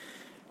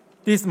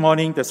This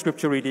morning, the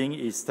scripture reading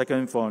is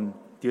taken from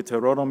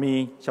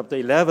Deuteronomy chapter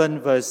 11,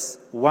 verse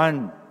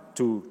 1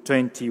 to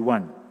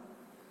 21.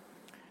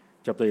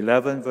 Chapter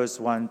 11, verse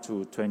 1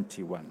 to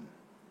 21.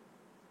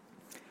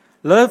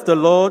 Love the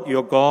Lord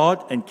your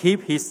God and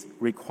keep his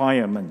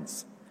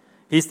requirements,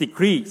 his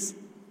decrees,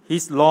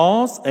 his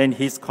laws, and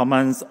his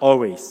commands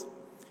always.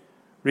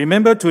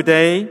 Remember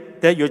today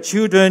that your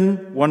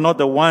children were not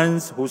the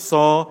ones who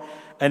saw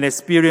and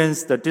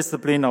experienced the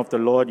discipline of the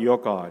Lord your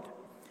God,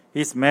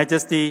 his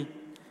majesty,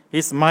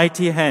 his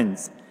mighty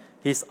hands,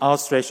 his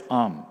outstretched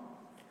arm.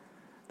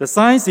 The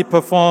signs he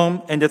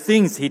performed and the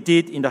things he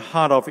did in the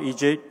heart of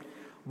Egypt,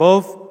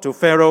 both to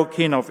Pharaoh,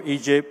 king of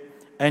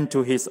Egypt, and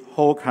to his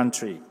whole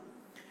country.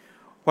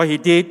 What he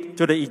did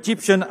to the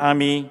Egyptian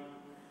army,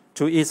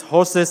 to its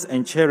horses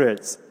and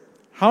chariots,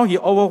 how he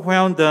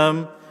overwhelmed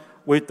them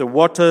with the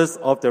waters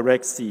of the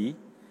Red Sea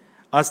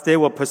as they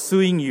were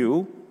pursuing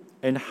you,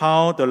 and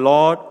how the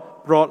Lord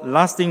brought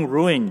lasting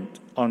ruin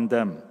on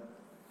them.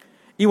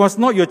 It was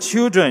not your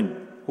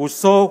children who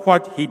saw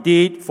what he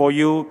did for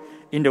you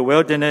in the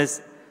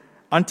wilderness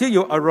until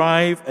you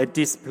arrived at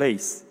this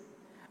place,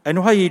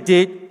 and what he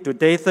did to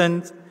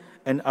Dathan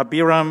and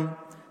Abiram,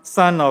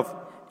 son of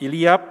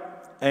Eliab,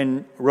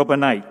 and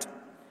Reubenite.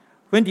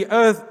 When the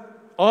earth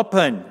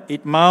opened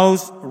its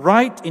mouth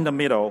right in the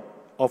middle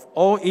of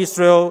all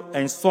Israel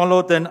and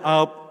swallowed them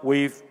up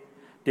with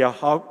their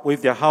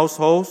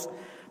households,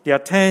 their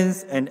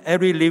tents, and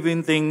every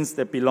living thing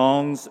that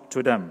belongs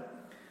to them.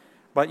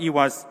 But it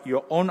was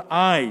your own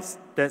eyes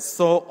that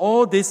saw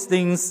all these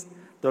things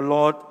the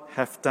Lord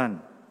hath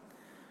done.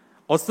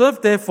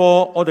 Observe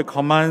therefore all the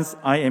commands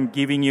I am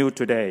giving you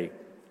today,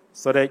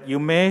 so that you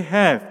may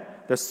have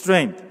the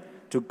strength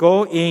to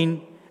go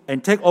in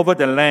and take over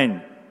the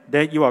land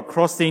that you are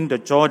crossing the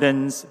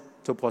Jordans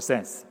to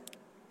possess.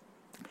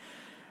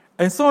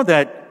 And so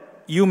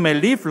that you may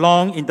live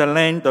long in the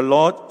land the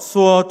Lord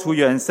swore to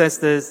your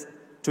ancestors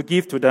to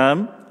give to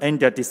them and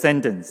their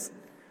descendants,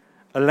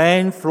 a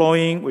land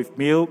flowing with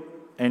milk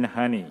and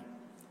honey.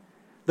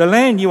 The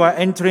land you are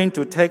entering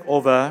to take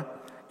over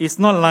is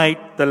not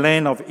like the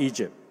land of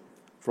Egypt,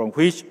 from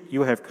which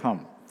you have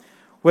come,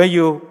 where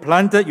you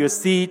planted your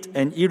seed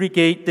and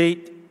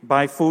irrigated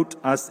by foot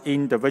as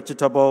in the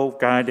vegetable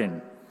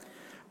garden.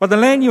 But the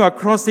land you are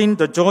crossing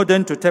the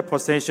Jordan to take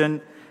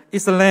possession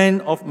is a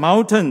land of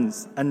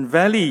mountains and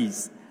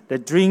valleys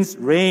that drinks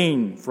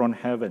rain from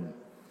heaven.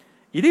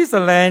 It is a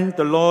land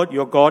the Lord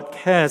your God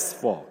cares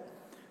for.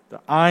 The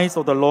eyes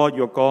of the Lord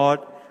your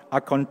God are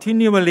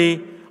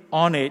continually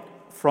on it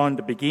from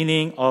the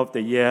beginning of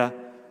the year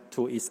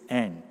to its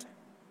end.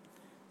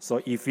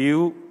 So if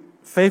you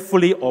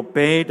faithfully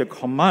obey the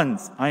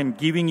commands I am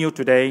giving you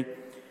today,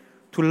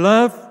 to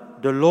love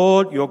the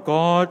Lord your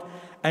God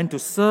and to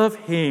serve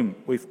him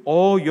with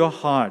all your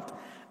heart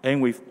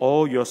and with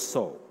all your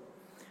soul,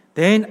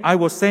 then I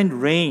will send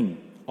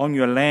rain on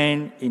your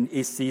land in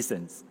its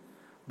seasons,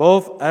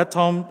 both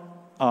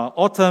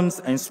autumns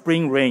and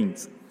spring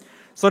rains,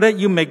 so that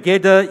you may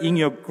gather in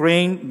your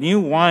grain new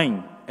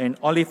wine and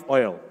olive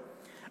oil.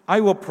 I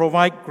will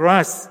provide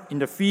grass in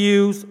the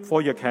fields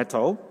for your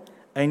cattle,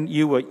 and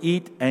you will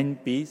eat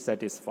and be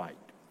satisfied.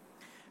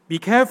 Be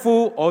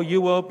careful, or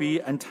you will be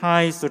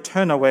enticed to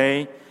turn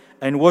away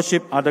and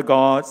worship other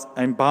gods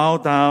and bow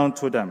down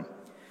to them.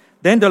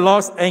 Then the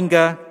Lord's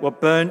anger will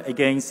burn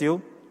against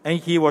you, and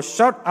he will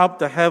shut up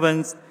the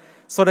heavens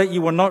so that it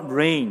will not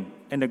rain,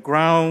 and the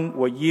ground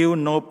will yield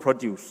no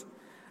produce.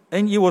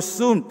 And you will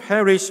soon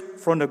perish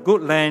from the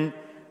good land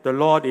the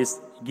Lord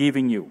is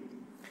giving you.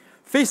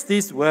 Fix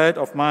this word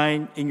of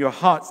mine in your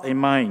hearts and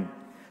mind.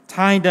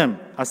 Tie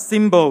them as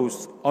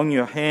symbols on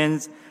your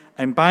hands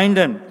and bind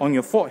them on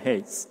your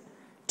foreheads.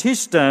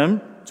 Teach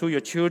them to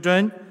your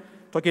children,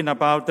 talking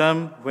about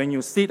them when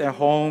you sit at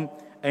home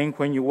and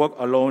when you walk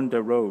along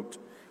the road,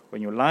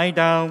 when you lie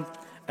down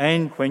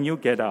and when you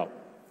get up.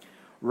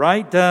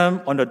 Write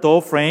them on the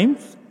door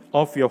frames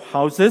of your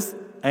houses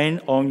and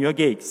on your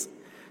gates,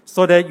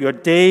 so that your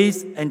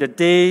days and the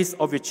days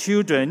of your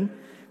children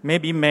may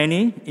be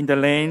many in the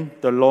land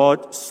the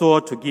Lord swore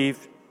to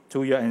give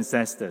to your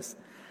ancestors,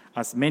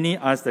 as many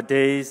as the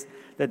days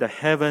that the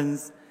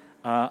heavens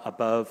are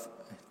above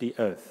the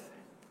earth.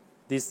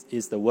 This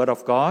is the word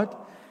of God.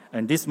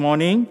 And this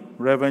morning,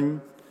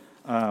 Reverend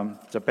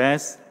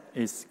Jabez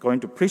is going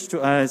to preach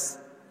to us,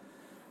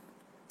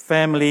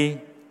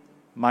 Family,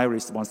 My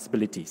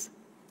Responsibilities.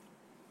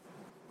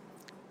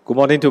 Good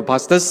morning to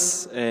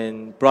pastors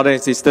and brothers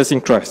and sisters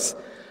in Christ.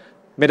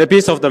 May the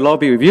peace of the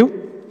Lord be with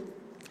you.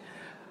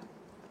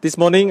 This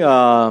morning,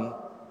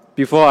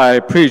 before I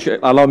preach,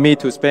 allow me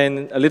to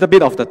spend a little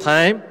bit of the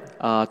time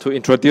to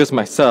introduce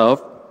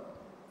myself.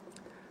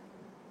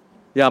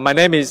 My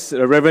name is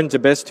Reverend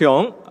Jabez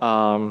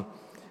Tiong.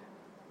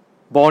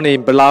 Born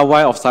in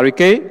Belawai of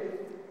Sarike,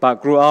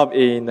 but grew up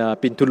in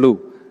Bintulu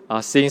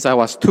since I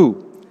was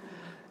 2.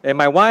 And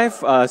my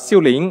wife,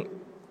 Siu Ling,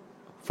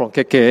 from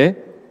KK,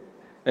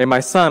 and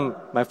my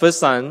first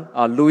son,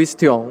 Louis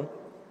Tiong,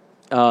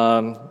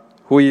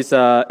 who is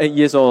 8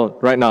 years old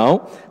right now,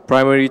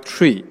 primary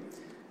 3.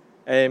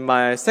 And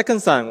my second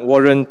son,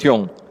 Warren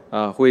Tiong,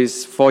 who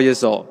is 4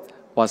 years old,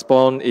 was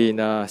born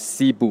in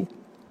Cebu.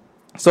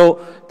 So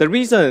the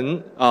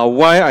reason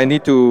why I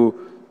need to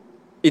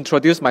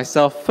introduce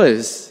myself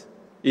first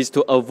is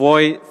to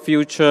avoid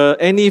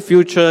any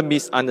future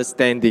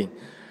misunderstanding.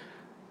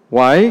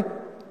 Why?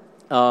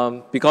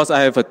 Because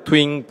I have a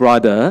twin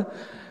brother.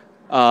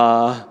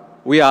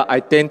 We are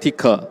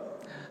identical.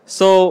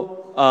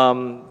 So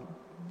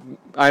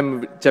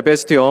I'm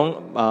Jabez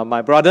Tiong,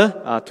 my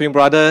brother, twin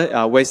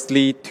brother,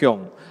 Wesley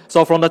Tiong.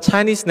 So from the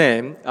Chinese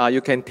name,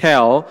 you can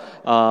tell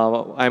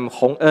I'm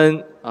Hong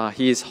En,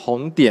 he is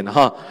Hong Dian.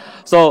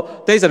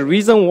 So there's a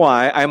reason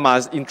why I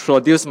must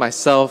introduce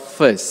myself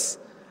first.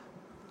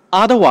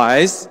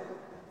 Otherwise,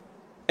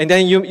 and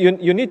then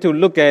you need to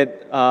look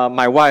at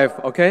my wife,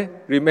 okay?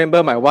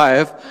 Remember my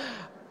wife.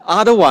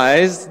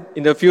 Otherwise,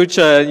 in the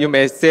future, you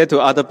may say to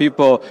other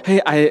people,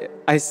 hey,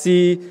 I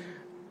see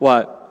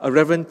a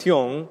Reverend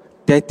Tiong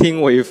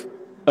dating with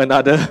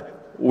another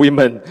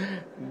woman.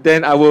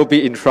 Then I will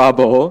be in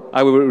trouble.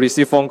 I will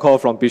receive phone call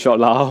from Bishop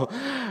Lau.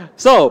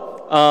 So,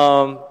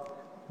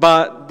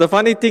 but the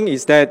funny thing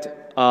is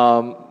that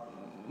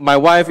my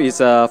wife is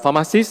a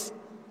pharmacist.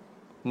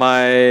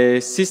 My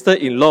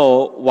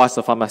sister-in-law was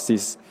a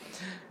pharmacist.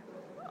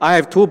 I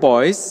have 2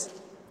 boys.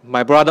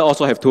 My brother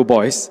also have 2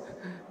 boys.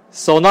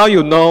 So now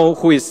you know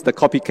who is the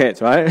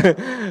copycat, right?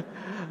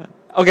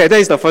 Okay, that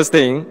is the first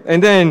thing.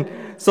 And then,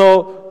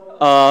 so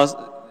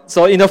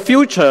in the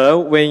future,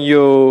 when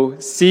you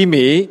see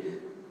me,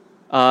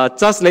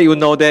 just let you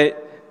know that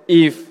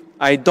if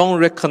I don't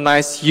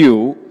recognize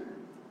you,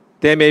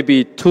 there may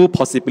be 2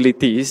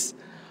 possibilities.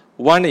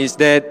 One is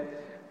that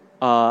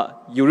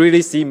you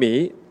really see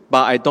me,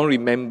 but I don't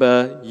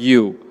remember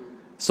you.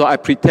 So I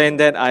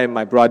pretend that I am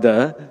my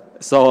brother,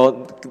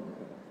 so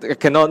I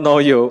cannot know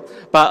you.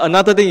 But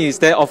another thing is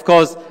that, of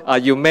course,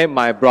 you met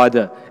my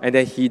brother, and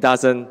then he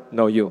doesn't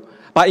know you.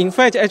 But in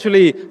fact,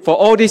 actually, for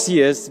all these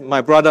years,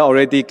 my brother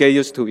already get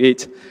used to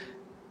it.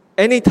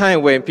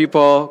 Anytime when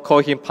people call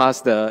him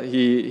pastor,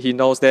 he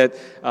knows that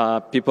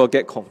people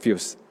get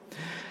confused.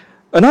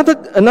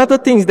 Another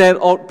thing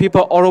that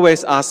people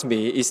always ask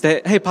me is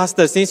that, hey,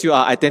 pastor, since you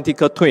are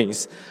identical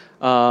twins,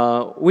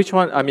 which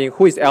one,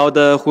 who is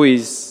elder, who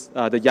is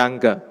the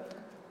younger?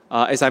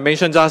 As I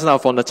mentioned just now,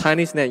 from the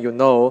Chinese name, you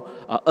know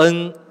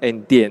En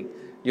and Dian.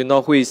 You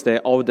know who is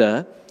the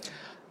older.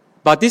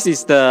 But this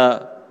is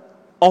the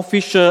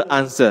official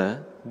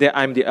answer that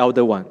I'm the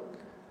elder one.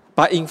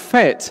 But in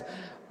fact,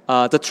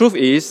 the truth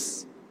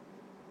is,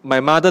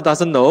 my mother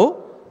doesn't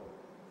know,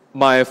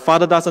 my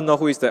father doesn't know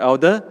who is the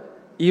elder,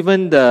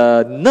 even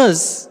the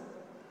nurse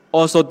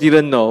also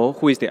didn't know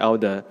who is the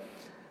elder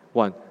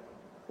one.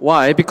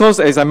 Why? Because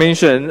as I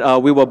mentioned,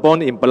 we were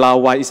born in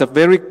Belawan. It's a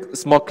very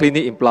small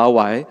clinic in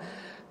Belawan.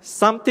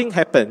 Something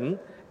happened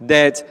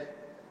that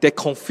they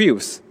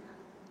confused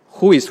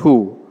who is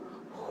who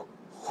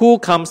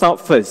comes out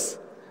first.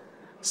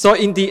 So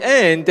in the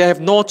end, they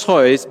have no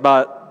choice,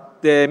 but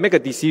they make a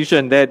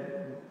decision that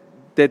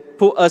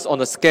put us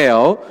on a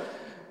scale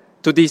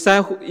to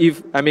decide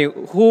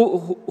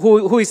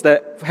who is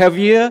the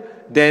heavier,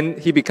 then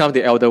he becomes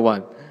the elder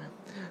one.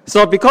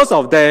 So because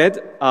of that,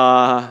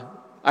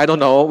 I don't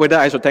know whether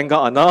I should thank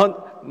God or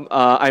not.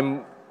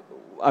 I'm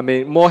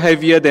more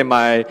heavier than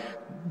my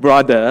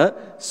brother,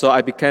 so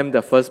I became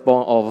the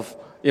firstborn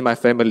in my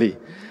family.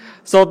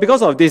 So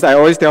because of this, I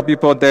always tell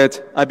people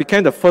that I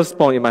became the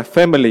firstborn in my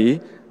family,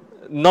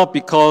 not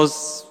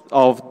because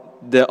of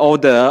the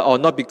older or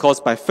not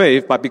because by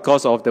faith, but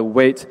because of the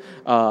weight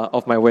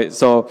of my weight.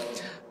 So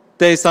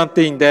there is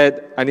something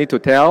that I need to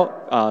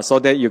tell so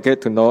that you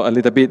get to know a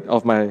little bit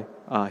of my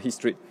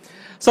history.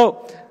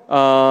 So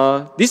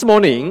this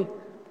morning,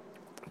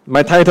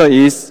 my title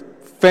is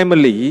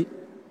Family,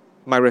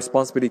 My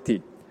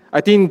Responsibility. I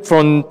think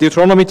from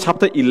Deuteronomy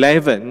chapter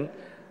 11,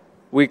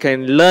 we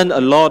can learn a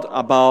lot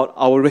about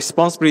our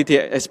responsibility,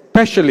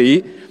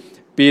 especially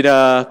with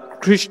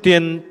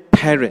Christian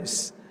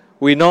parents.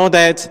 We know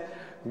that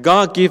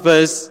God gives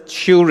us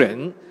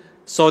children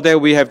so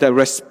that we have the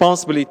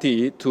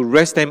responsibility to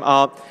raise them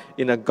up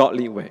in a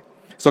godly way.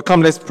 So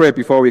come, let's pray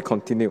before we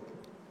continue.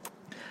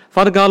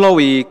 Father God, Lord,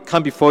 we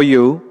come before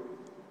you.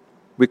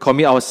 We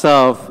commit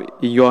ourselves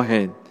in your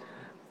hand.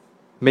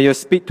 May you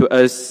speak to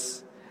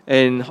us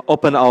and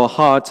open our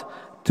heart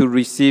to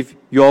receive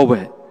your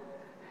word.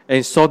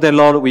 And so that,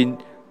 Lord,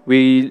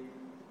 we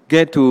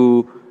get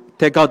to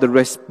take out the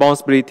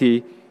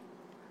responsibility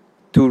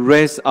to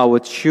raise our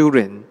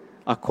children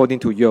according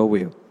to your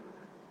will.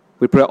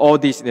 We pray all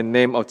this in the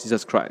name of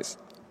Jesus Christ.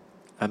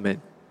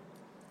 Amen.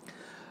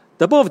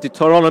 The book of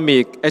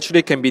Deuteronomy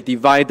actually can be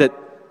divided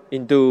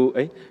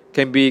into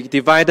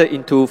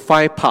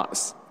 5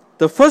 parts.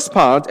 The first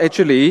part,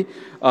 actually,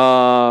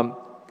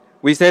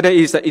 we say that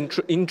is the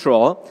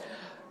intro.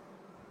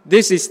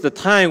 This is the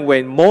time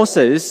when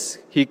Moses,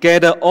 he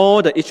gathered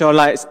all the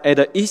Israelites at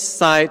the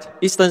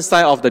eastern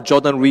side of the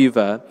Jordan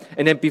River.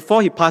 And then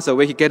before he passed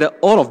away, he gathered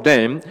all of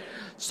them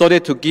so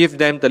that to give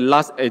them the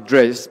last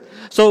address.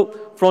 So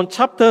from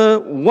chapter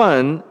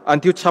 1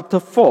 until chapter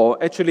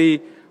 4,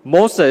 actually,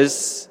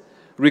 Moses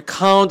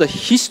recounts the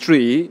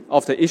history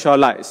of the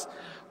Israelites,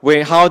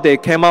 how they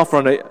came out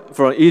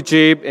from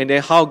Egypt, and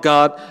then how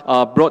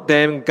God brought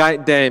them,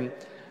 guided them,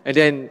 and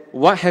then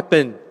what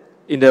happened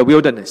in the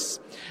wilderness.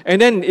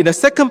 And then in the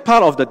second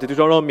part of the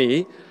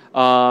Deuteronomy,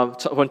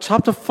 from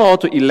chapter 4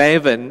 to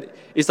 11,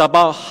 is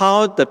about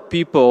how the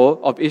people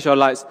of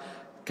Israelites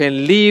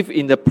can live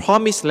in the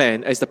promised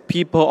land as the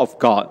people of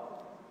God.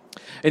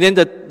 And then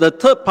the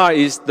third part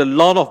is the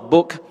law of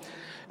book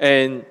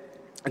and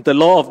the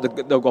law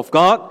of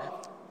God.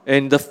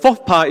 And the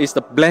fourth part is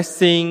the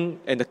blessing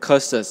and the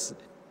curses.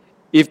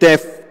 If they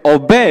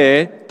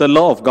obey the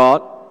law of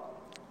God,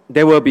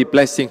 there will be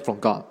blessing from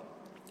God.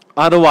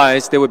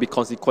 Otherwise, there will be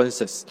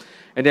consequences.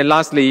 And then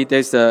lastly,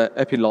 there's the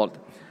epilogue.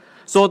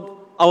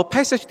 So our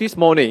passage this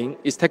morning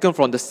is taken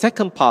from the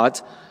second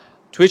part,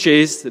 which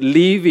is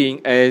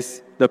living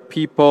as the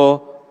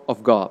people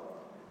of God.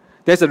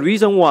 There's a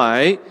reason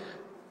why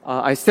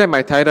I set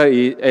my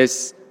title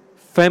as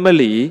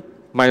Family,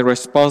 My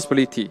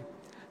Responsibility.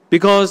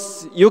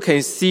 Because you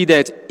can see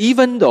that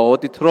even though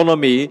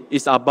Deuteronomy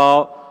is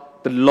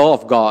about the law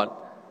of God,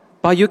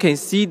 but you can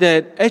see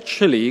that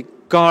actually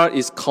God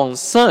is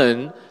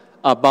concerned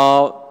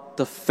about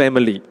the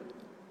family.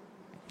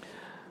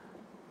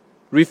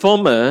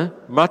 Reformer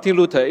Martin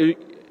Luther,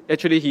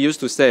 actually he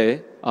used to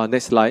say,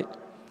 next slide,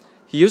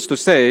 he used to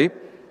say,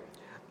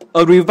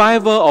 a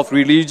revival of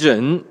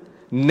religion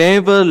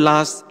never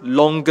lasts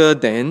longer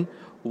than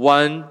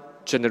one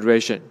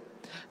generation.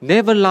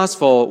 Never lasts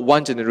for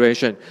one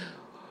generation.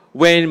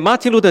 When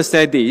Martin Luther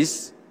said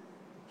this,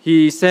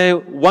 he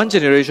said one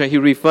generation, he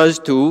refers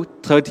to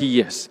 30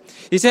 years.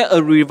 He said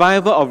a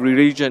revival of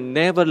religion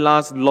never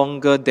lasts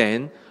longer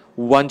than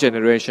one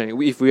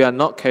generation if we are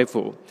not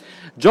careful.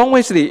 John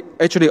Wesley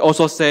actually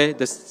also said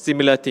the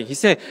similar thing. He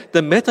said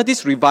the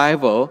Methodist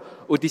revival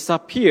would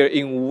disappear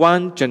in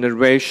one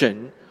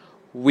generation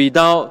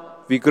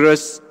without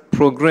vigorous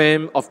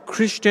program of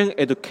Christian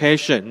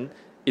education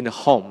in the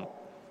home.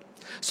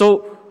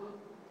 So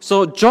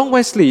John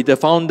Wesley, the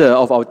founder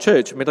of our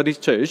church,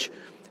 Methodist Church,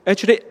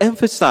 actually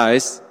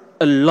emphasized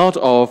a lot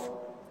of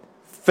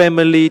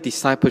family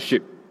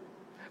discipleship,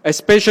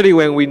 especially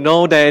when we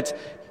know that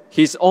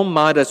his own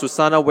mother,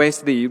 Susanna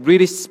Wesley,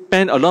 really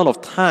spent a lot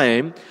of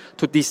time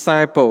to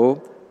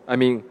disciple,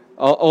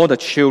 all the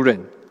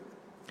children.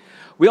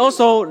 We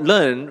also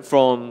learn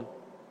from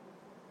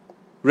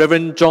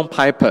Reverend John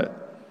Piper.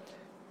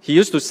 He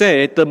used to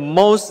say the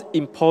most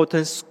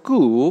important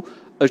school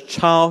a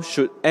child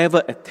should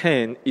ever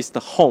attend is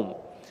the home.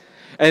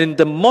 And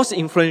the most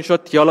influential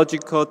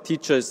theological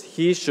teachers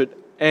he should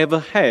ever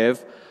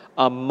have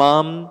are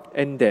mom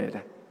and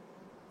dad.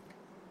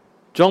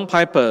 John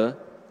Piper,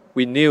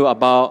 we knew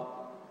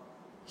about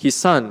his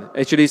son.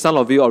 Actually, some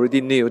of you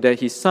already knew that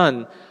his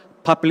son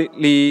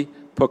publicly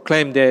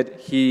proclaimed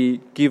that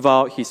he gave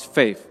out his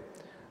faith.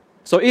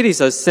 So it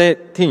is a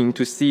sad thing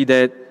to see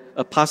that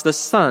a pastor's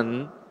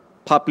son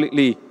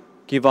publicly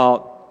give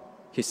out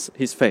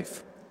his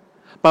faith.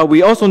 But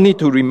we also need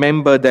to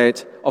remember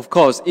that, of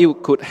course,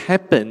 it could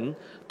happen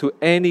to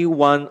any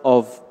one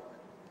of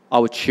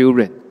our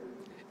children.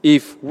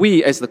 If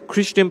we, as the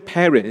Christian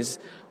parents,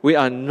 we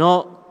are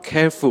not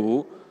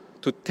careful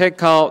to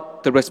take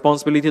out the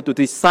responsibility to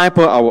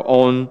disciple our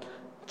own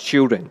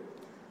children.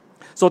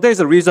 So there's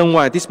a reason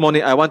why this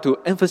morning I want to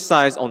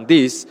emphasize on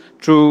this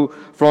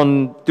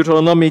from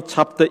Deuteronomy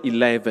chapter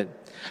 11.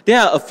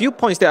 There are a few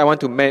points that I want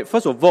to make.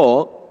 First of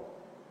all,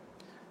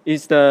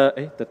 is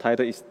the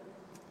title is,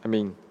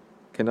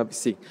 cannot be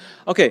seen.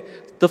 Okay,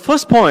 the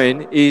first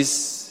point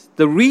is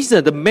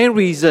the main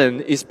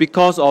reason is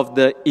because of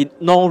the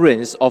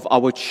ignorance of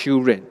our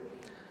children.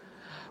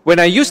 When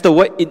I use the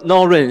word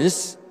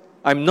ignorance,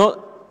 I'm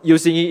not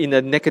using it in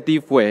a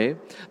negative way,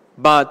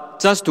 but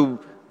just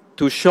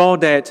to show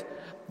that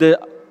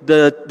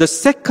the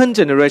second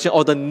generation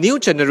or the new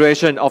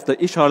generation of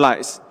the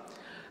Israelites,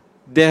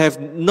 they have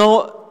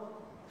no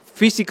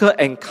physical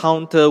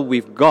encounter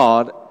with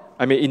God.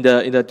 In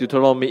the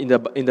Deuteronomy,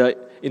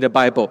 in the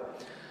Bible.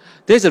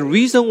 There's a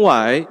reason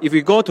why, if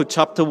we go to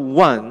chapter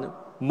 1,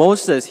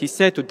 Moses, he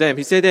said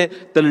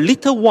that the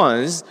little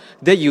ones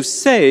that you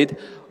said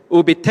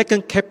will be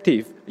taken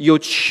captive, your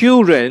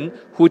children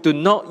who do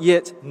not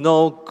yet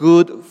know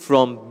good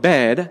from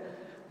bad,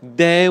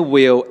 they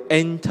will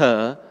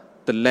enter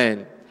the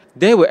land.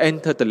 They will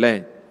enter the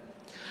land.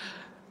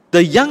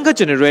 The younger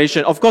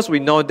generation, of course, we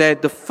know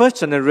that the first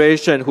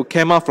generation who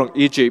came out from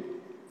Egypt,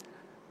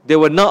 they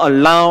were not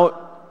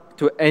allowed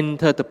to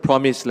enter the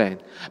promised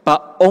land,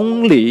 but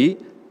only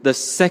the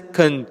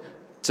second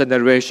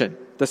generation.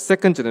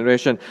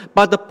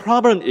 But the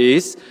problem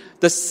is,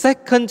 the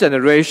second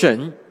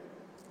generation,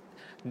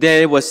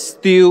 they were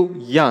still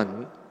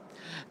young.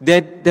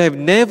 They have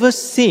never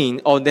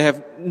seen or they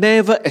have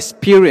never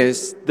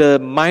experienced the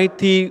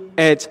mighty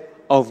act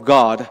of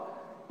God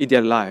in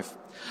their life.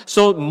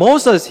 So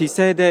Moses, he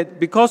said that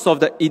because of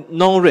the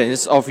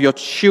ignorance of your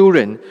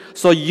children,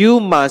 so you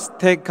must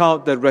take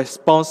out the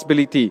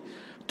responsibility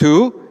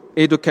to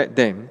educate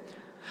them.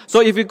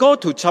 So if you go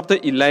to chapter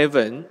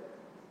 11,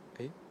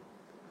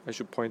 I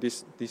should point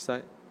this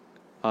side.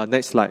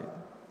 Next slide.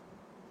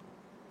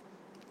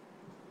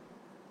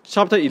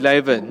 Chapter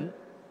 11.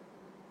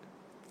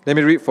 Let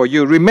me read for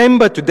you.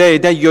 Remember today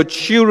that your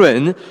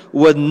children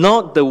were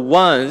not the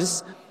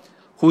ones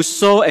who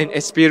saw and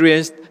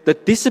experienced the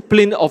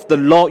discipline of the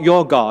Lord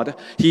your God,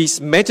 His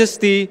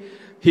majesty,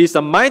 His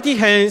mighty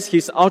hands,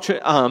 His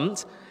outstretched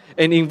arms.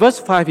 And in verse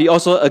 5,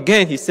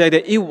 he said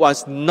that it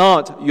was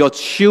not your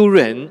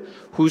children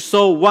who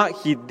saw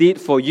what He did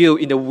for you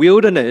in the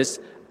wilderness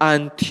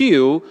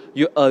until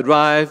you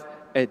arrive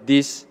at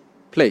this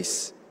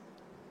place.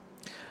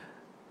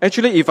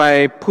 Actually, if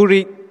I put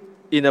it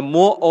in a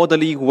more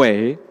orderly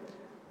way,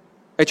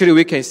 actually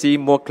we can see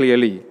more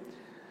clearly.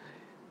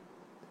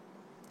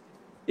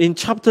 In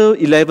chapter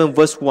 11,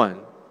 verse 1,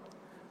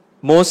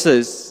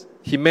 Moses,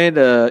 he made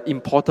an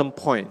important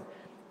point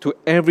to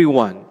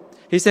everyone.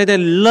 He said that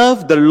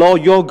love the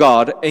Lord your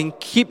God and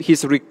keep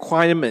His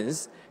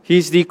requirements,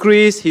 His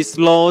decrees, His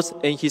laws,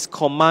 and His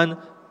command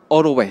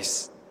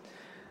always.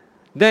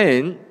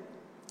 Then,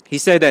 he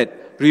said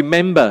that,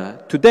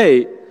 remember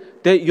today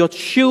that your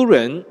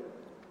children,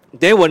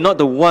 they were not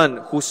the one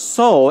who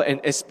saw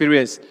and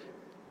experienced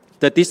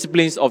the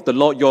disciplines of the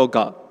Lord your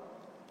God.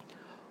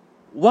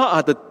 What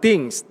are the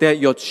things that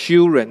your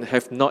children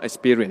have not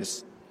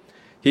experienced?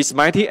 His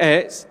mighty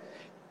acts,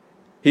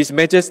 His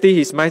majesty,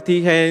 His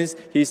mighty hands,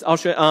 His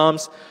outstretched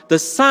arms, the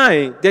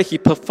sign that He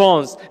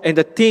performs, and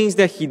the things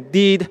that He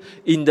did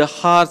in the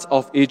hearts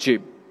of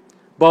Egypt.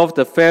 Both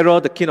the Pharaoh,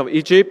 the king of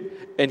Egypt,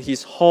 and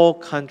his whole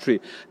country.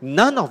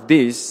 None of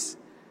this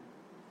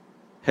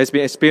has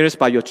been experienced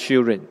by your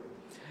children.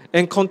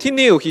 And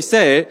continue, he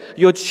said,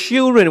 your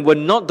children were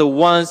not the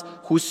ones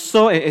who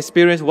saw and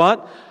experienced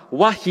what?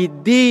 What He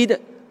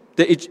did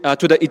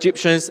to the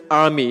Egyptians'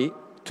 army,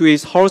 to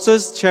his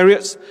horses,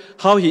 chariots,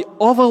 how He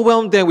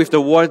overwhelmed them with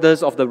the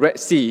waters of the Red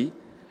Sea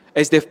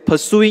as they're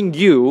pursuing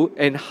you,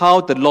 and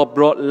how the Lord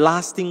brought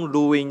lasting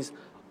ruins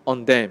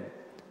on them.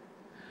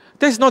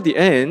 That's not the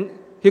end.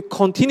 He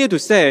continued to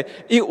say,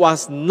 it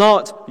was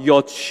not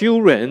your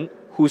children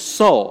who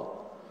saw.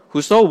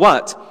 Who saw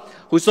what?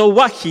 Who saw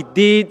what He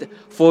did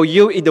for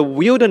you in the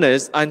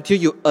wilderness until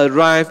you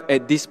arrived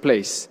at this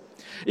place.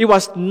 It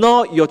was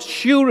not your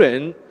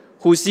children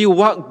who see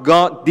what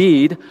God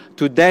did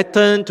to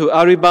Dathan, to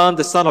Abiram,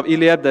 the son of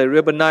Eliab, the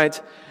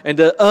Reubenites, and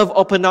the earth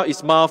opened out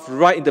its mouth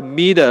right in the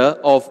middle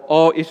of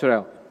all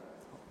Israel.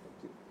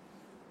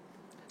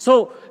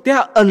 So there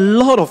are a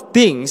lot of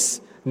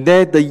things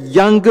that the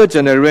younger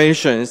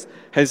generations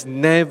has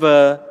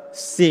never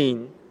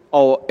seen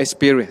or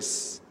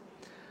experienced.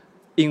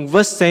 In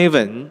verse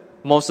 7,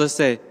 Moses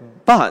said,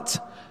 but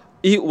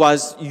it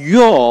was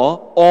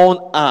your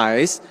own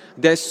eyes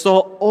that saw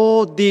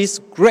all these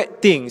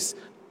great things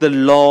the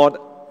Lord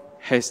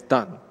has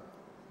done.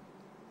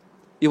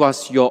 It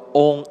was your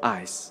own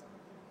eyes.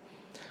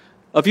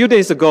 A few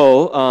days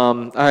ago,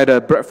 I had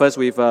a breakfast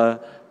with a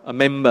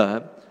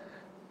member.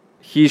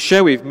 He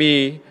shared with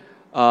me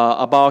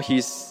about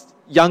his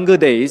younger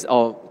days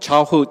of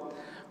childhood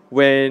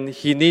when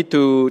he need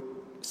to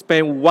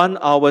spend 1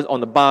 hour on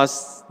the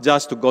bus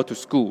just to go to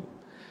school.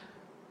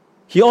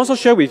 He also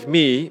shared with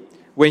me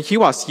when he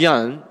was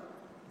young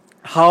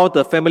how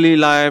the family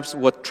lives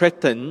were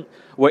threatened,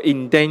 were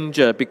in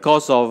danger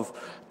because of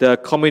the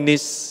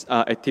communist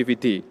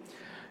activity.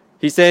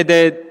 He said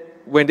that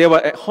when they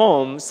were at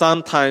home,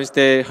 sometimes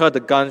they heard the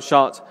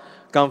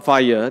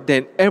gunfire,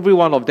 then every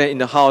one of them in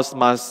the house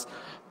must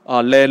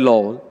lay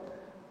low.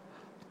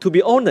 To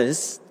be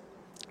honest,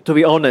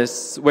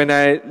 when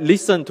I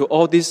listened to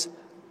all this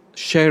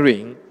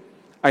sharing,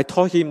 I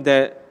told him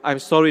that I'm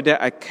sorry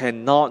that I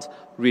cannot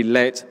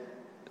relate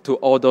to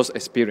all those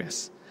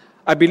experiences.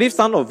 I believe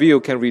some of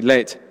you can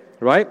relate,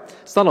 right?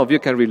 Some of you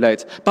can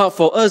relate. But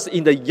for us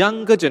in the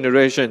younger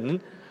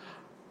generation,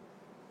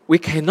 we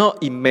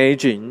cannot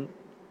imagine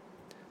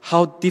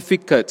how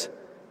difficult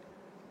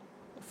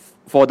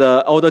for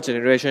the older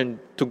generation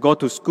to go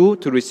to school,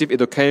 to receive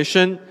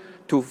education,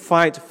 to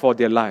fight for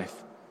their life.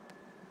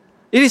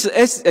 It is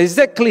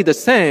exactly the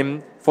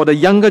same for the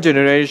younger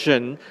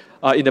generation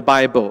in the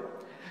Bible.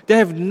 They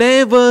have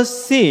never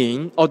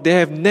seen or they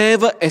have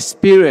never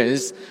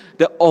experienced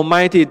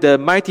the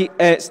mighty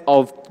acts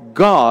of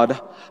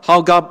God,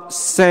 how God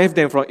saved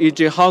them from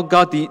Egypt, how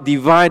God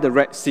divided the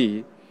Red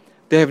Sea.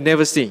 They have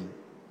never seen.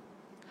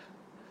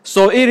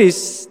 So it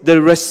is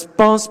the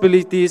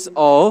responsibilities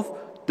of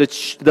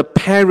the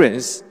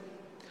parents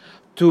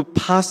to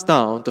pass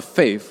down the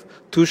faith,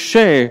 to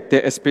share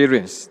their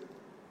experience.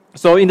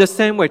 So in the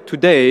same way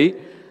today,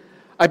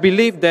 I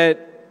believe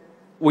that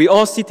we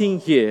all sitting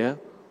here,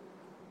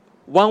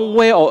 one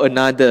way or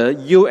another,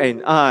 you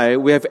and I,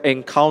 we have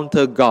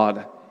encountered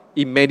God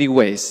in many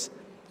ways.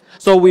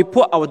 So we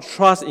put our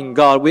trust in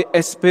God, we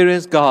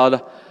experience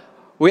God,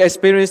 we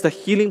experience the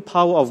healing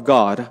power of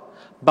God,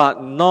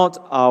 but not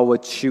our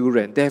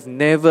children. They have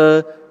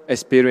never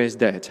experienced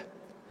that.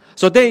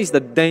 So there is the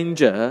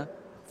danger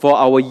for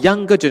our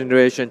younger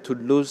generation to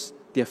lose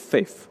their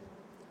faith.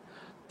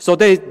 So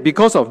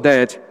because of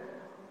that,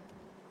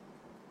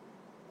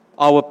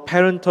 our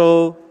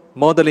parental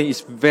modeling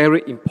is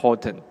very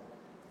important.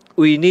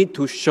 We need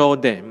to show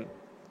them.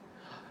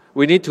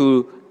 We need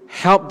to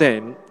help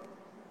them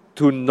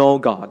to know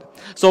God.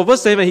 So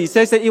verse 7, he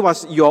says that it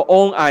was your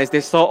own eyes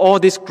that saw all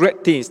these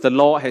great things the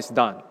Lord has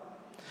done.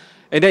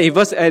 And then in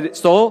verse 8,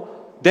 so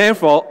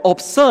therefore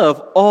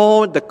observe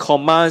all the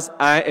commands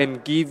I am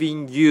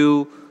giving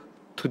you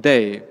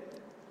today.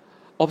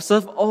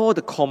 Observe all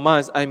the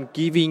commands I'm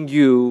giving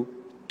you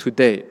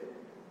today.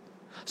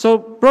 So,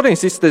 brothers and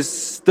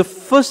sisters, the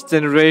first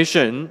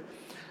generation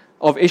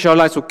of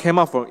Israelites who came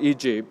out from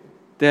Egypt,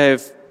 they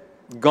have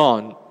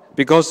gone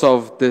because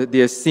of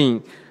their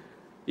sin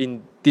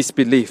in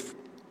disbelief.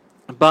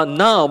 But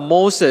now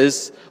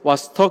Moses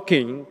was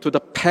talking to the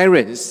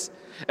parents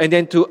and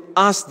then to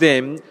ask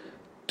them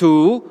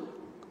to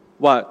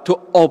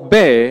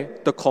obey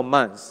the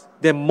commands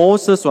that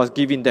Moses was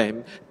giving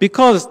them.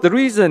 Because the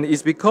reason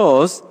is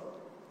because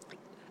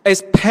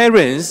as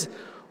parents,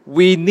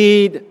 we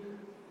need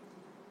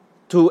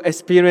to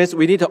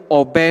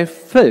obey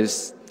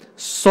first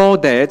so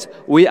that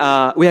we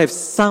have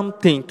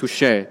something to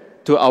share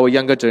to our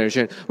younger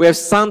generation. We have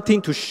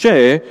something to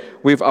share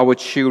with our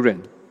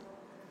children.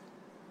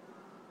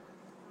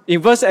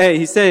 In verse 8,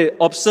 he said,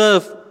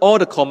 observe all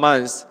the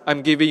commands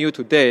I'm giving you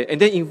today. And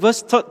then in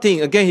verse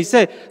 13, again, he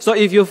said, so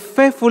if you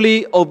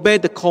faithfully obey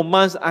the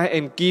commands I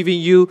am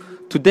giving you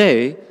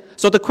today.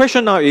 So the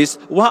question now is,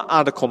 what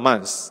are the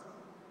commands?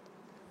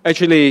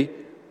 Actually,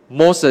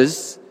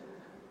 Moses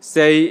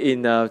say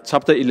in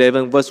chapter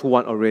 11, verse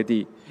 1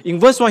 already. In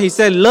verse 1, he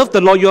said, love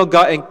the Lord your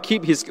God and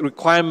keep his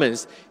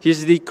requirements,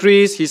 his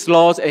decrees, his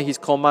laws, and his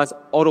commands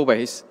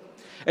always.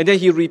 And then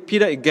he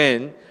repeated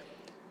again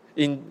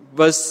in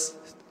verse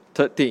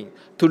 13,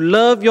 to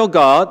love your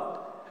God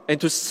and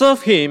to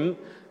serve him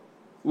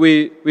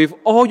with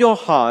all your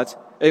heart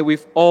and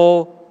with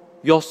all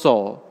your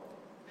soul.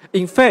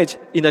 In fact,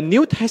 in the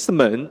New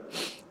Testament,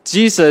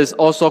 Jesus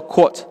also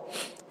quotes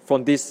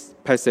from this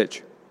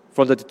passage,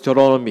 from the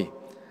Deuteronomy.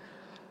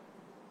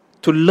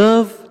 To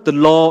love the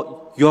Lord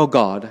your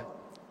God,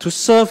 to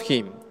serve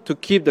him, to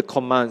keep the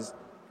commands.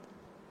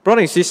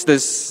 Brothers and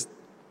sisters,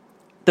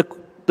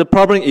 the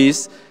problem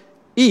is,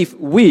 if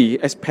we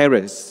as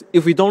parents,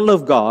 if we don't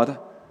love God,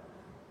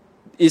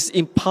 it's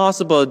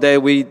impossible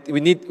that we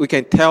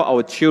can tell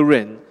our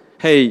children,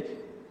 hey,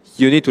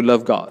 you need to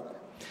love God.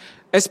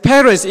 As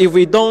parents, if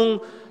we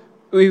don't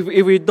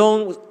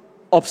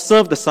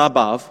observe the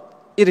Sabbath,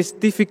 it is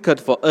difficult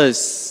for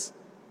us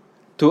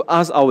to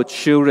ask our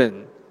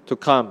children to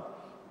come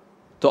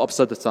to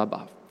observe the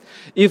Sabbath.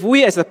 If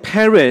we as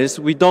parents,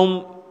 we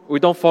don't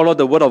follow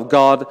the Word of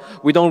God,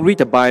 we don't read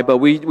the Bible,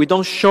 we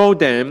don't show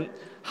them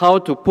how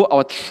to put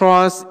our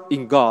trust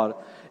in God,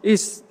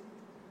 it's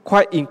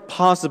quite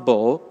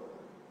impossible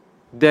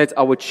that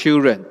our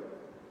children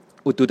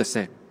would do the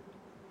same.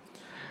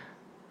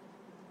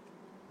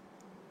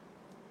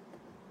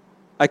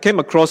 I came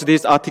across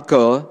this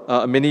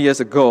article many years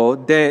ago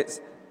that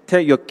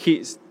take your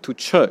kids to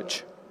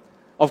church.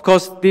 Of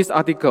course, this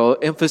article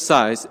put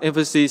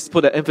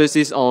the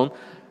emphasis on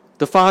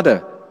the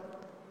father,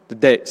 the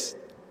dads.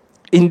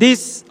 In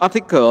this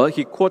article,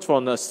 he quotes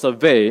from a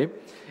survey.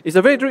 It's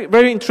a very,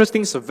 very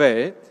interesting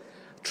survey.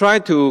 Try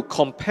to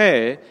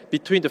compare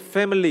between the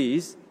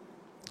families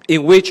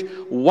in which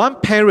one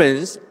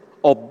parent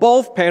or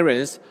both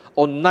parents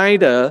or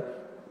neither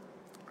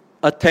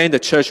attend the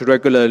church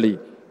regularly.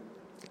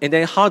 And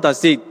then how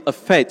does it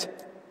affect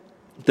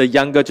the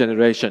younger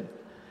generation?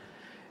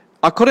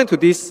 According to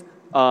this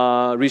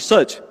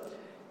research,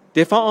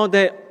 they found out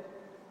that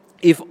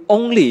if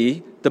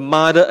only the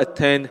mother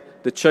attend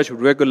the church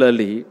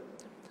regularly,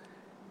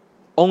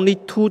 only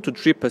 2 to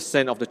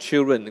 3% of the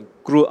children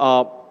grew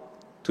up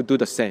to do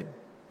the same.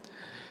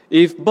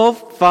 If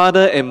both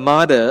father and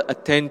mother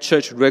attend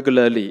church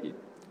regularly,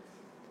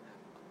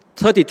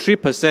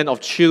 33% of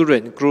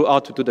children grew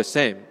up to do the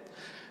same.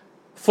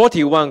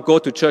 41% go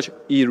to church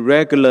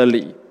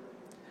irregularly,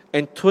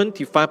 and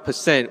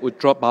 25% would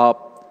drop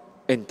out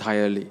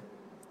entirely.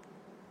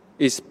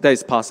 That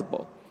is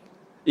possible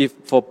if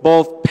for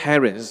both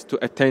parents to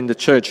attend the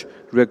church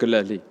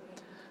regularly.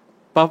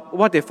 But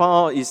what they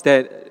found out is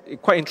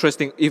that, quite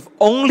interesting, if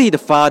only the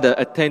father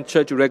attend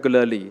church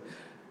regularly,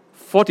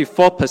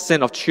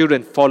 44% of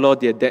children follow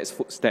their dad's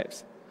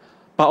footsteps.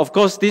 But of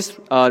course, this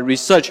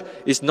research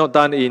is not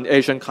done in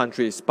Asian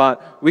countries,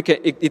 but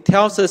it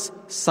tells us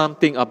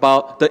something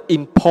about the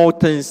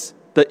importance,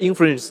 the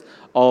influence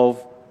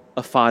of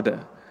a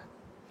father.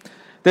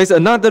 There's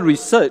another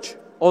research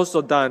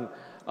also done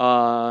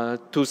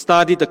to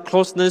study the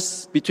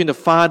closeness between the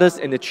fathers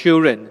and the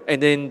children,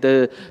 and then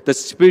the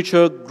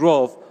spiritual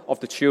growth of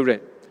the children.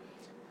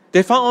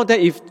 They found out that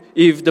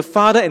if the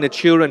father and the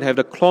children have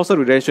a closer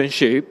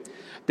relationship,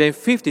 then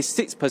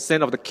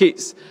 56% of the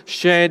kids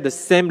share the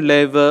same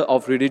level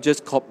of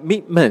religious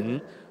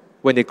commitment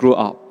when they grow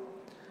up.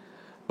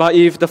 But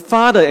if the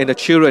father and the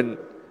children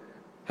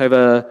have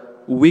a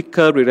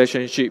weaker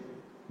relationship,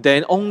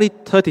 then only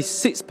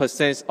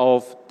 36%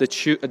 of the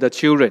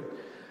children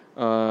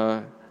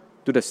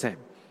do the same.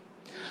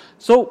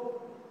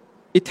 So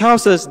it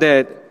tells us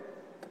that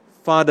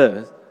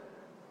father,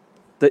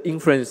 the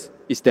influence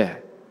is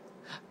there.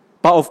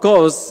 But of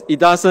course, it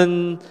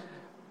doesn't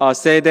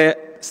say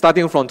that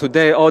starting from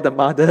today, all the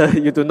mother,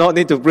 you do not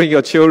need to bring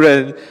your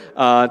children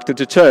to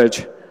the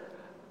church.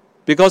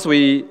 Because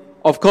we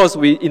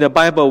in the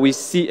Bible, we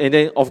see, and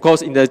then of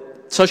course in the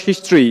church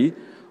history,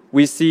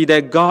 we see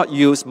that God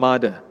used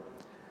mother.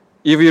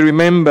 If you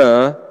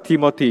remember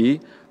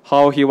Timothy,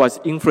 how he was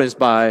influenced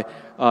by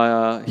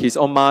his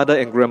own mother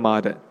and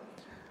grandmother.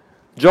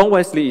 John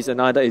Wesley is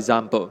another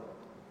example.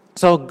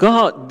 So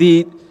God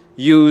did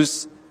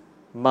use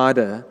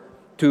mother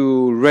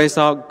to raise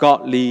up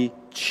godly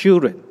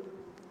children.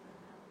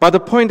 But the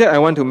point that I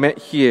want to make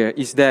here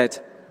is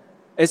that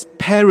as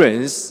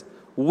parents,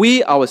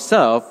 we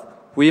ourselves,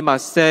 we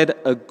must set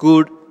a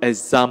good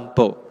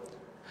example.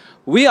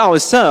 We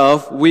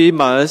ourselves, we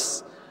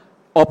must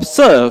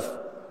observe,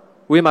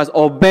 we must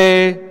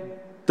obey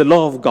the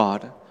law of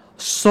God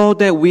so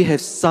that we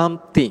have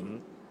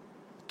something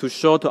to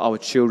show to our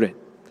children.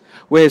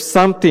 We have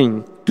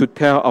something to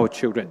tell our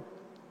children.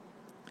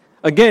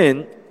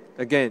 Again,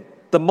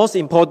 the most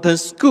important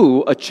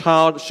school a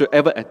child should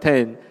ever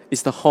attend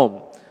is the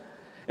home.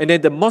 And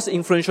then the most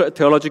influential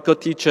theological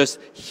teachers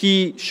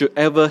he should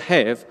ever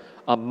have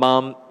are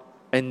mom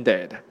and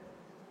dad.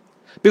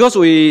 Because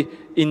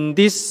in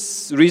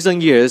these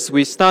recent years,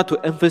 we start to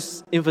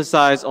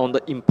emphasize on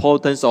the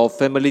importance of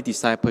family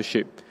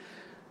discipleship.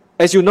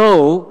 As you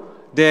know,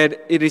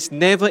 that it is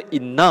never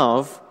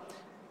enough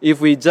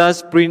if we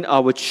just bring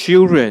our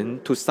children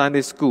to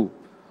Sunday school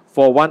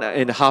for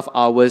 1.5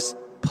 hours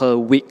per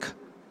week.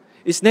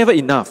 It's never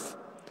enough.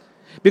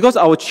 Because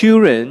our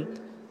children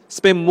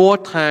spend more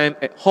time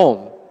at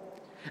home.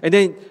 And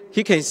then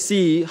he can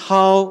see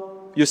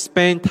how you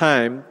spend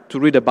time to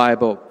read the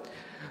Bible.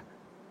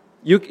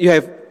 You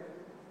have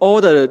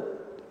a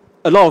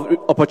lot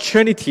of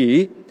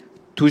opportunity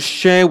to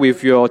share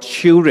with your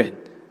children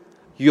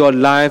your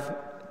life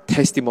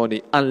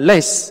testimony,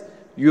 unless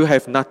you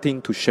have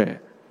nothing to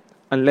share.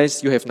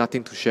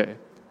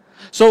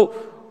 So,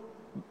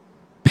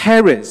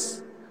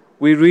 parents,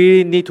 we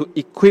really need to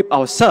equip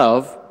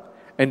ourselves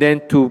and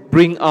then to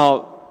bring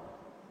out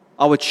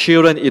our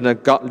children in a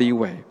godly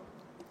way.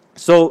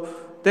 So,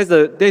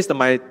 that's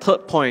my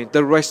third point,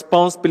 the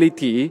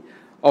responsibility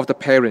of the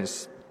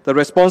parents.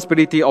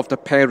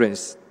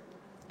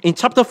 In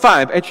chapter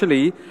 5,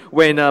 actually,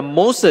 when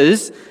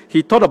Moses,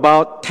 he taught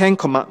about 10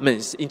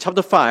 commandments. In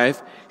chapter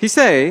 5, he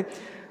said,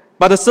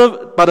 But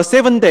the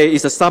seventh day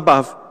is a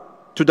Sabbath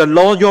to the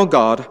Lord your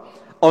God.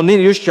 On it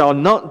you shall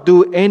not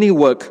do any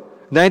work,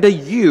 neither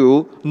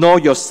you nor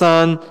your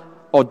son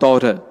or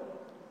daughter.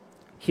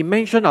 He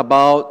mentioned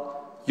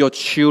about your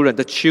children,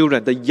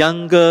 the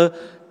younger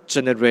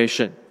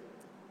generation.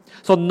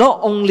 So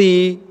not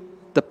only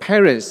the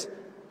parents,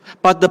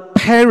 but the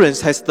parents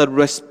has the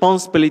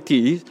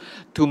responsibility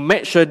to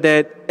make sure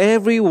that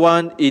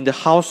everyone in the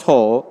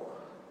household,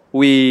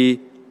 we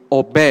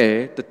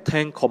obey the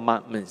 10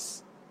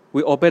 commandments.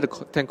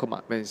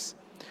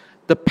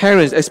 The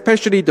parents,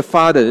 especially the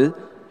father,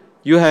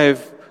 you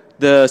have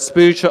the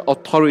spiritual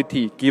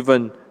authority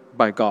given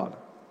by God.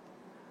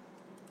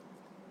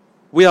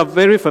 We are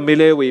very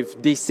familiar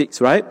with these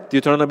 6, right?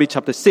 Deuteronomy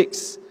chapter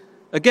 6.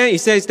 Again,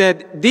 it says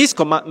that these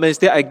commandments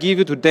that I give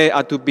you today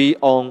are to be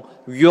on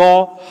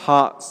your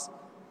hearts.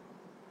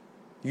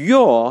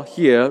 Your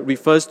here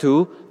refers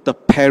to the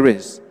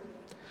parents.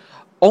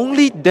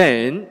 Only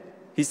then,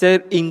 he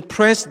said,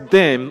 impress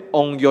them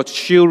on your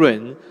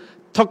children.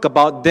 Talk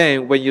about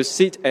them when you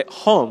sit at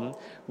home,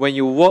 when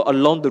you walk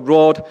along the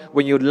road,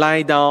 when you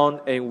lie down,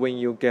 and when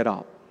you get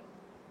up.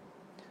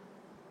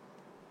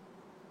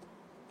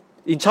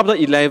 In chapter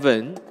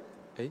 11,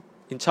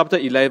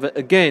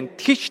 again,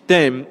 teach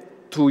them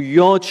to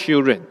your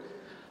children.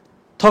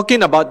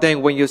 Talking about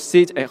them when you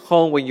sit at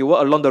home, when you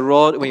walk along the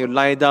road, when you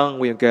lie down,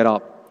 when you get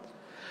up.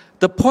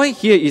 The point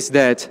here is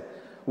that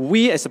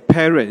we as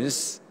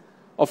parents,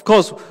 of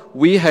course,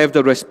 we have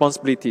the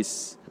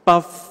responsibilities.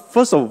 But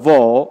first of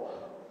all,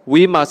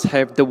 we must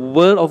have the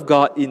Word of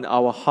God in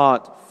our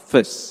heart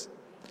first.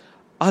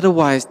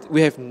 Otherwise,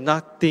 we have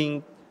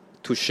nothing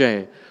to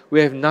share.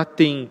 We have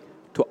nothing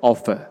to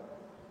offer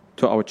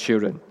to our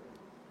children.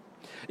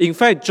 In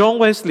fact, John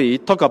Wesley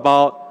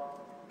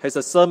has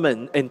a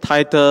sermon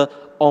entitled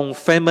On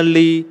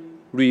Family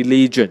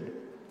Religion.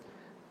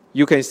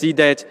 You can see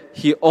that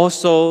he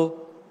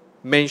also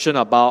mentioned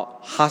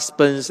about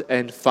husbands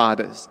and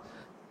fathers.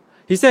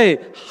 He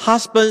said,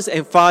 husbands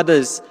and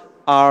fathers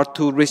are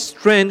to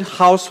restrain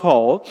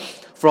household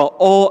from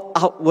all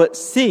outward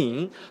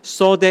sin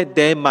so that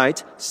they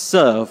might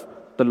serve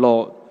the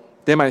Lord.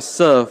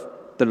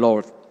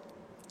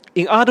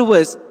 In other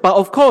words, but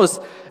of course,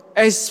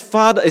 as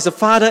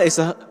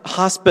a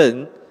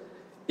husband,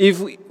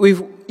 if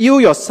you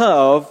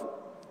yourself,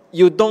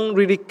 you don't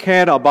really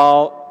care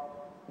about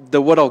the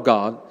Word of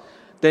God,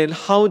 then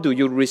how do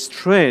you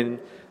restrain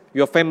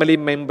your family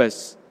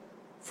members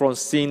from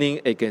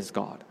sinning against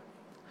God?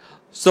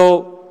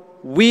 So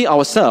we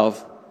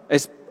ourselves,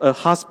 as a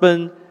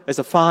husband, as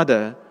a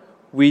father,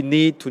 we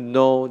need to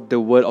know the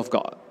Word of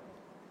God.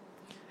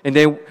 And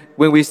then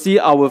when we see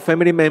our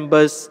family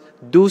members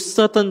do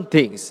certain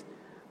things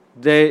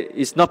that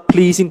is not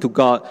pleasing to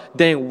God,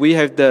 then we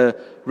have the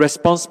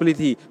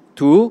responsibility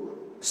to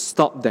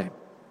stop them.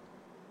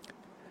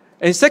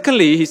 And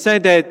secondly, he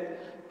said that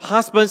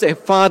husbands and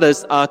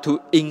fathers are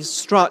to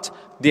instruct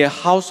their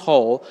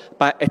household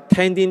by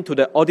attending to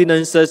the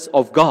ordinances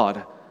of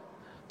God,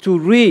 to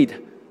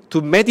read,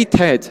 to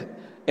meditate,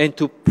 and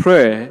to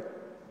pray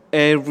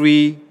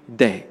every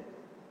day.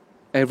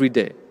 Every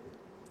day.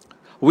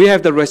 We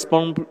have the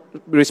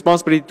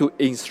responsibility to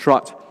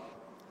instruct.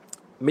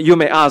 You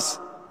may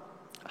ask,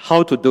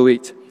 how to do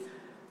it?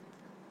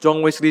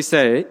 John Wesley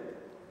said,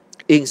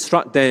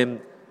 instruct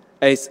them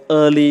as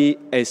early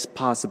as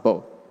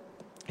possible.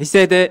 He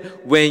said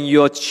that when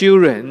your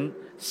children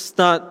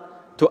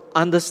start to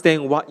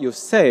understand what you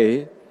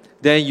say,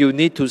 then you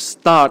need to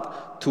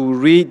start to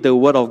read the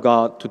Word of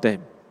God to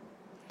them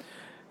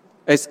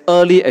as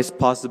early as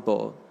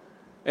possible.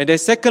 And then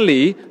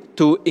secondly,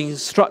 to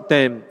instruct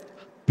them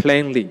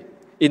plainly,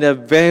 in a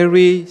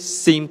very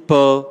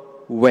simple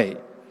way.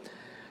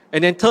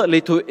 And then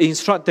thirdly, to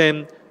instruct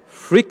them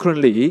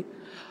frequently,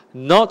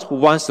 not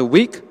once a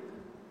week,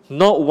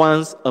 not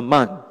once a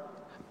month,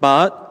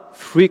 but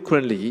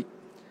frequently.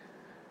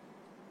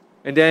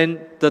 And then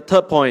the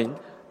third point,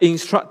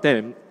 instruct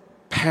them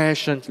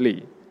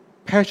passionately.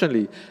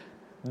 Passionately.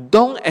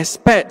 Don't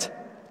expect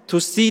to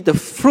see the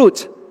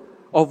fruit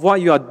of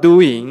what you are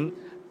doing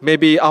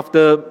maybe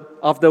after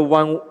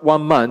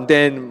one month.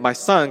 Then my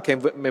son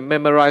can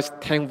memorize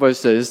 10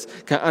 verses,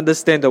 can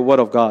understand the Word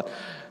of God.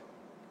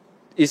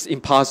 It's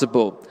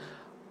impossible.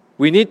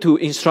 We need to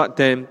instruct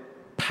them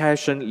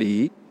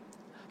passionately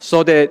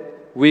so that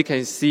we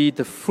can see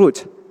the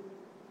fruit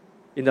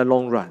in the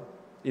long run.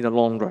 In the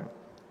long run.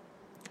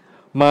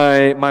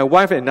 My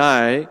wife and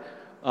I,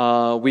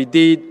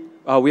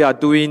 we are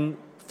doing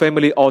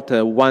family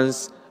altar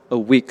once a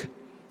week.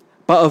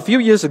 But a few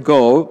years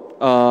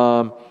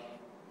ago,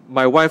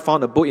 my wife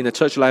found a book in the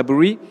church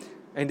library,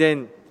 and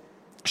then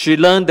she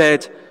learned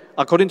that,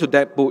 according to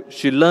that book,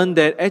 she learned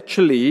that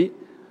actually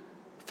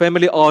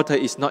family altar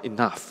is not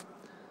enough.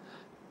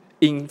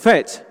 In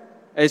fact,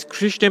 as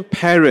Christian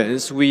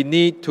parents, we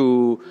need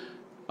to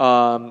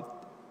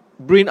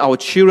bring our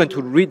children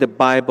to read the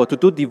Bible, to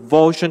do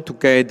devotion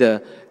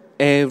together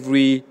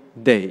every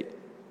day.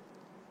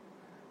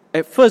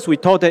 At first, we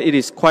thought that it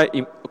is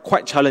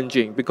quite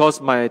challenging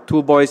because my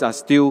two boys are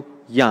still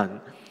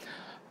young.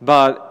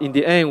 But in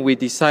the end, we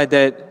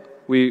decided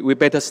we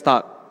better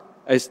start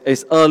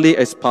as early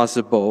as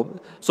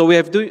possible. So we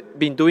have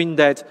been doing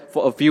that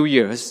for a few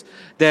years,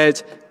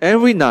 that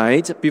every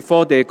night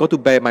before they go to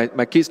bed,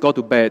 my kids go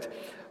to bed,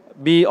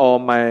 me or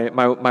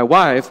my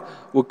wife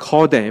will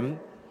call them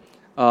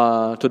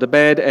to the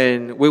bed,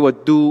 and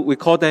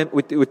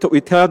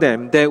we tell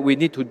them that we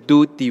need to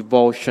do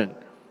devotion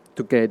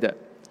together.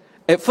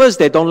 At first,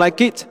 they don't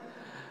like it,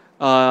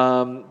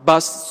 but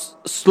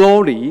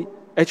slowly,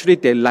 actually,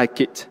 they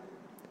like it.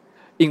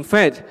 In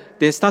fact,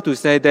 they start to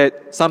say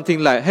that something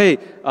like, hey,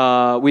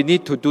 we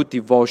need to do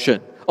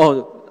devotion,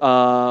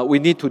 or we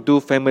need to do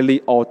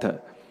family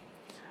altar.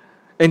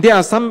 And there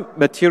are some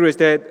materials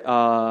that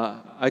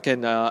I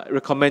can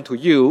recommend to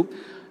you.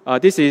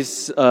 This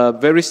is a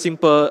very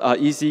simple,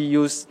 easy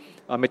use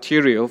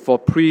material for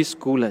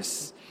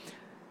preschoolers.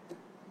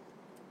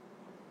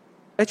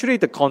 Actually,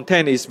 the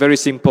content is very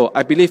simple.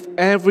 I believe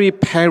every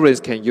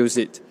parent can use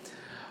it.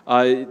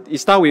 It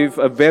starts with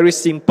a very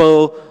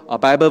simple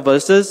Bible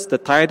verses, the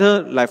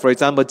title, like for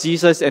example,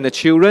 Jesus and the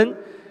Children.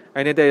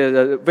 And then there is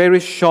a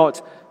very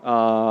short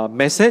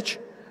message.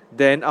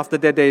 Then after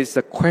that, there is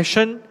a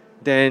question.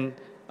 Then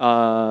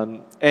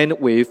end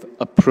with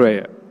a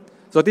prayer.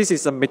 So this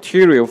is a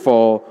material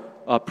for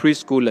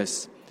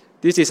preschoolers.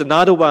 This is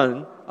another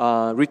one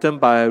written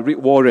by Rick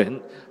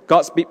Warren,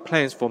 God's Big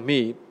Plans for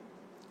Me.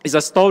 It's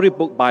a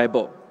storybook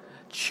Bible.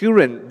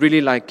 Children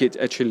really like it,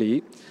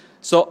 actually.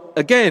 So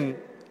again,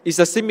 it's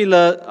a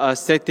similar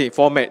setting,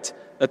 format.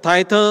 A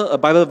title, a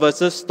Bible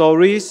verses,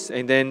 stories,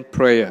 and then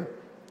prayer.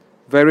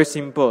 Very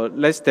simple,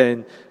 less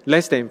than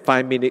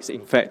 5 minutes,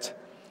 in fact.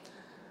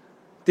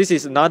 This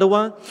is another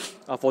one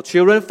for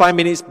children, 5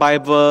 minutes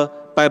Bible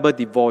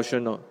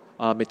devotional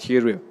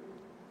material.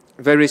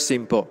 Very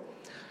simple.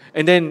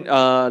 And then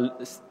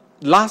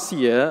last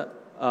year,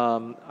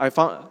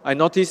 I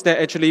noticed that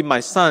actually my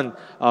son,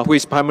 who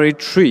is primary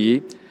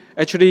 3,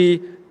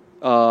 actually,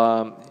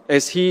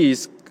 as he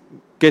is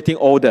getting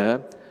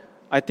older,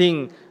 I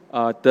think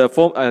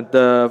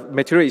the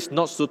material is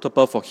not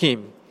suitable for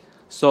him.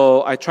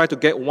 So I try to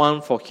get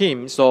one for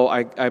him. So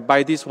I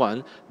buy this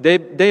one.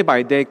 Day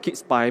by Day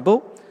Kids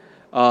Bible.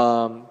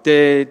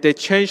 They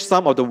change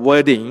some of the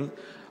wording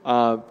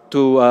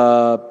to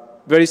a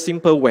very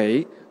simple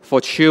way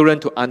for children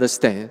to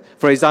understand.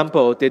 For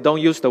example, they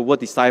don't use the word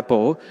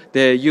disciple.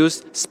 They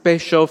use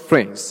special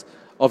friends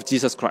of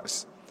Jesus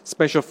Christ.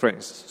 Special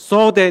friends,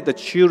 so that the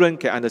children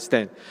can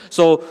understand.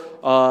 So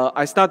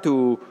I start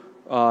to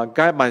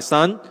guide my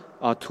son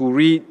to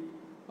read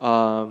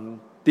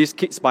this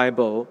Kids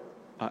Bible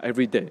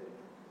every day.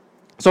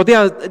 So there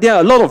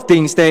are a lot of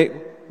things that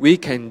we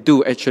can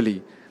do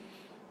actually,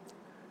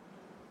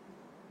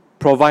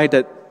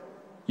 provided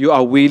you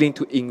are willing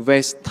to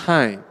invest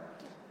time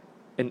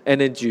and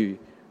energy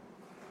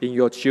in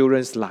your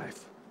children's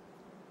life.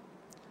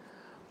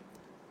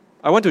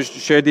 I want to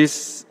share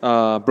this,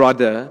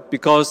 brother,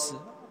 because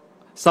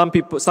some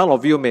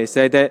of you may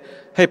say that,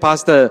 hey,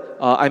 Pastor,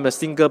 I'm a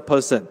single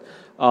person,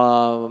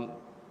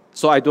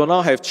 so I do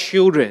not have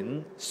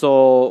children,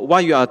 so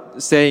what you are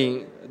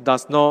saying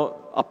does not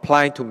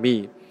apply to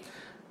me.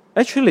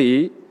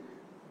 Actually,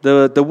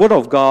 the Word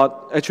of God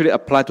actually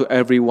applies to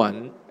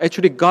everyone.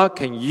 Actually, God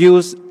can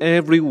use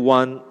every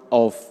one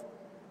of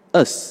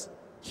us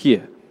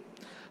here.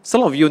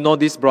 Some of you know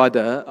this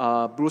brother,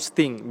 Bruce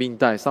Ting Min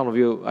Dai. Some of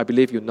you, I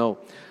believe you know,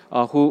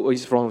 who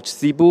is from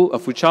Cebu,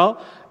 Foochow,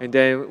 and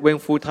then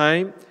went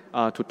full-time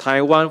to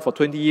Taiwan for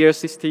 20 years,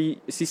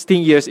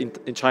 16 years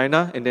in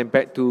China, and then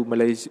back to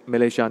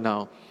Malaysia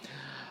now.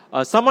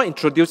 Someone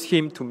introduced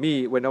him to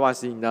me when I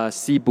was in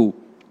Cebu.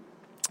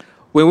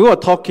 When we were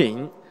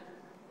talking,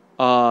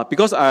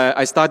 because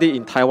I studied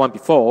in Taiwan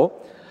before,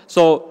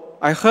 so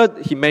I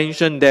heard he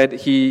mentioned that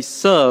he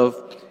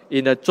served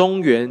in a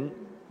Zhongyuan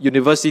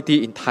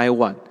University in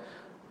Taiwan.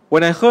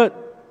 When I heard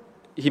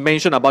he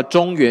mentioned about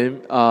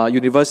Zhongyuan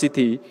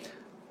University,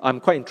 I'm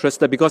quite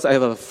interested because I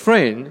have a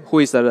friend who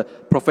is a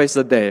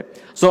professor there.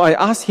 So I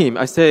asked him,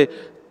 I said,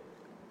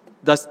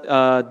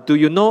 do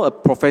you know a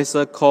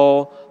professor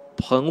called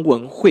Peng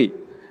Wenhui?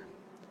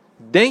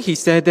 Then he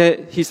said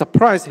that, he's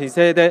surprised, he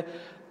said that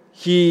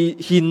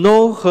he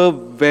know her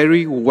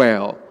very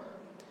well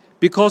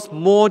because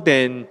more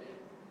than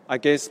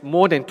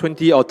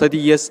 20 or 30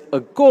 years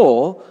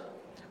ago,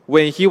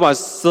 when he was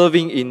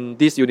serving in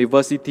this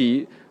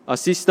university,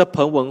 Sister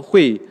Peng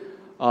Wenhui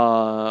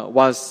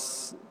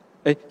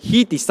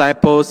he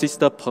discipled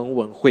Sister Peng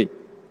Wenhui.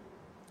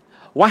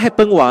 What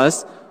happened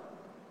was,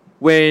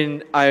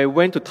 when I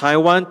went to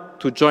Taiwan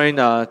to join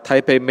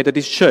Taipei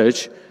Methodist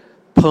Church,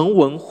 Peng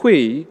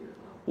Wenhui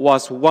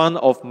was one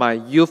of my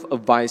youth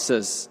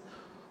advisors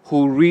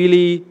who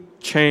really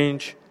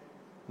changed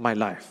my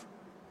life.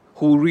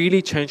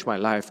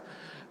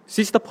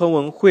 Sister Peng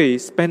Wenhui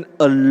spent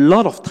a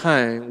lot of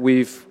time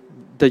with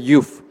the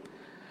youth.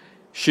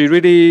 She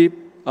really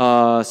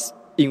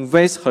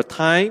invests her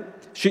time,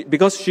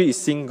 because she is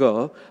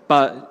single,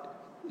 but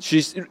she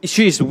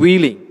is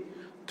willing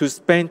to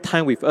spend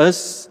time with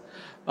us,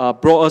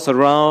 brought us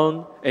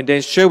around, and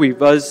then share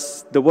with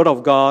us the Word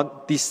of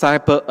God,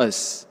 disciple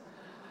us.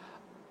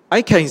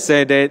 I can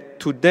say that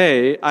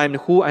today, I'm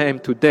who I am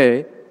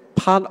today,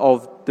 part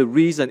of the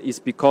reason is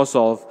because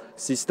of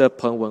Sister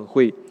Peng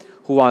Wenhui,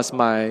 who was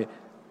my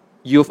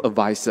youth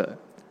advisor.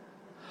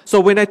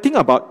 So when I think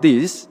about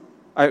this,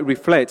 I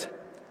reflect.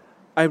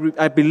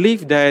 I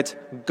believe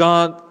that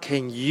God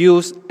can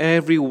use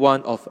every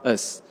one of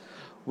us.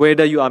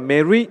 Whether you are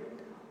married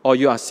or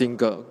you are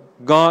single,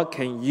 God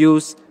can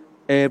use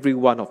every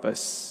one of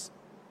us.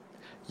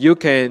 You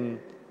can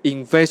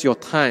invest your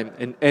time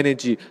and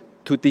energy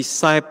to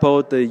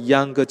disciple the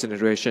younger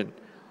generation.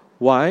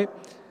 Why?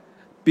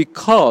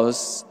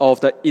 Because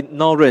of the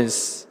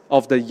ignorance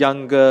of the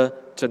younger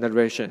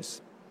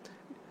generations.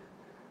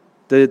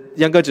 The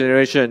younger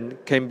generation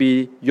can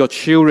be your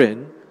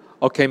children,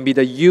 or can be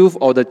the youth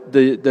or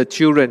the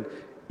children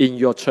in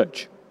your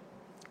church.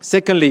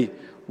 Secondly,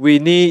 we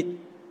need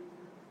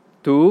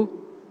to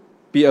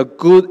be a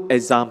good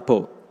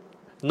example,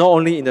 not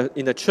only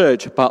in the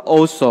church, but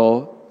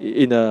also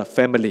in a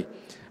family.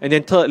 And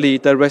then thirdly,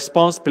 the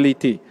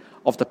responsibility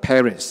of the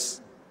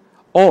parents.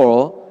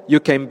 Or you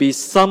can be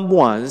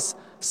someone's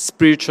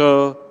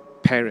spiritual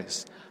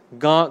parents.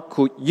 God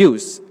could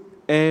use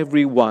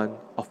every one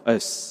of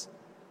us.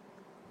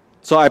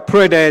 So I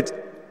pray that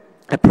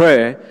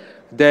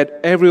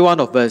every one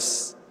of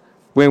us,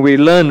 when we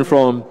learn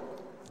from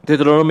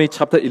Deuteronomy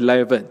chapter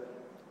 11,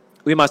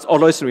 we must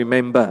always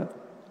remember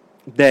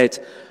that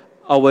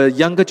our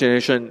younger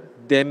generation,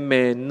 they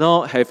may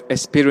not have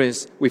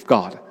experience with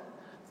God,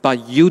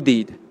 but you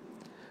did.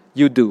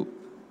 You do.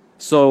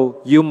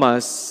 So you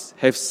must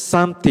have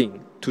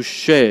something to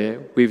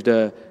share with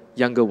the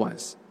younger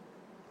ones.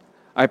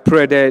 I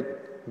pray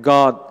that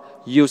God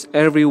use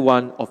every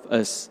one of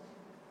us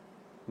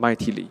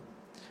mightily.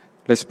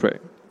 Let's pray.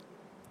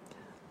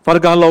 Father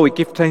God, Lord, we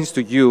give thanks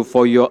to you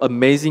for your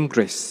amazing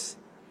grace,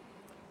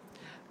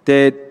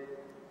 that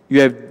you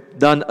have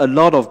done a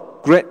lot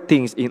of great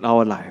things in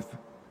our life.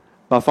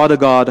 But Father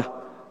God,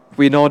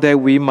 we know that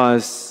we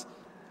must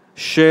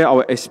share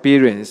our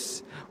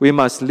experience. We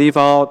must live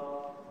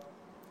out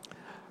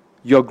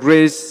your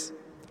grace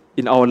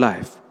in our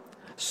life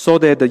so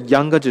that the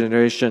younger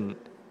generation,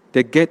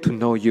 they get to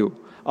know you.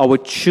 Our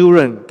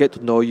children get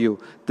to know you.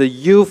 The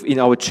youth in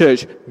our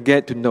church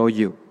get to know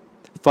you.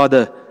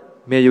 Father,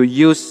 may you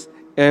use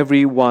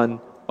every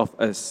one of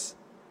us.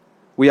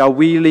 We are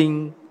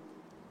willing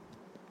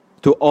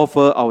to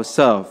offer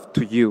ourselves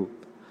to you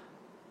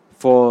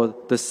for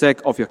the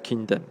sake of your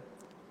kingdom.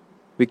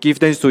 We give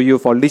thanks to you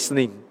for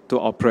listening to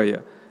our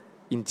prayer.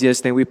 In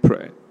Jesus' name we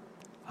pray.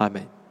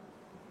 Amen.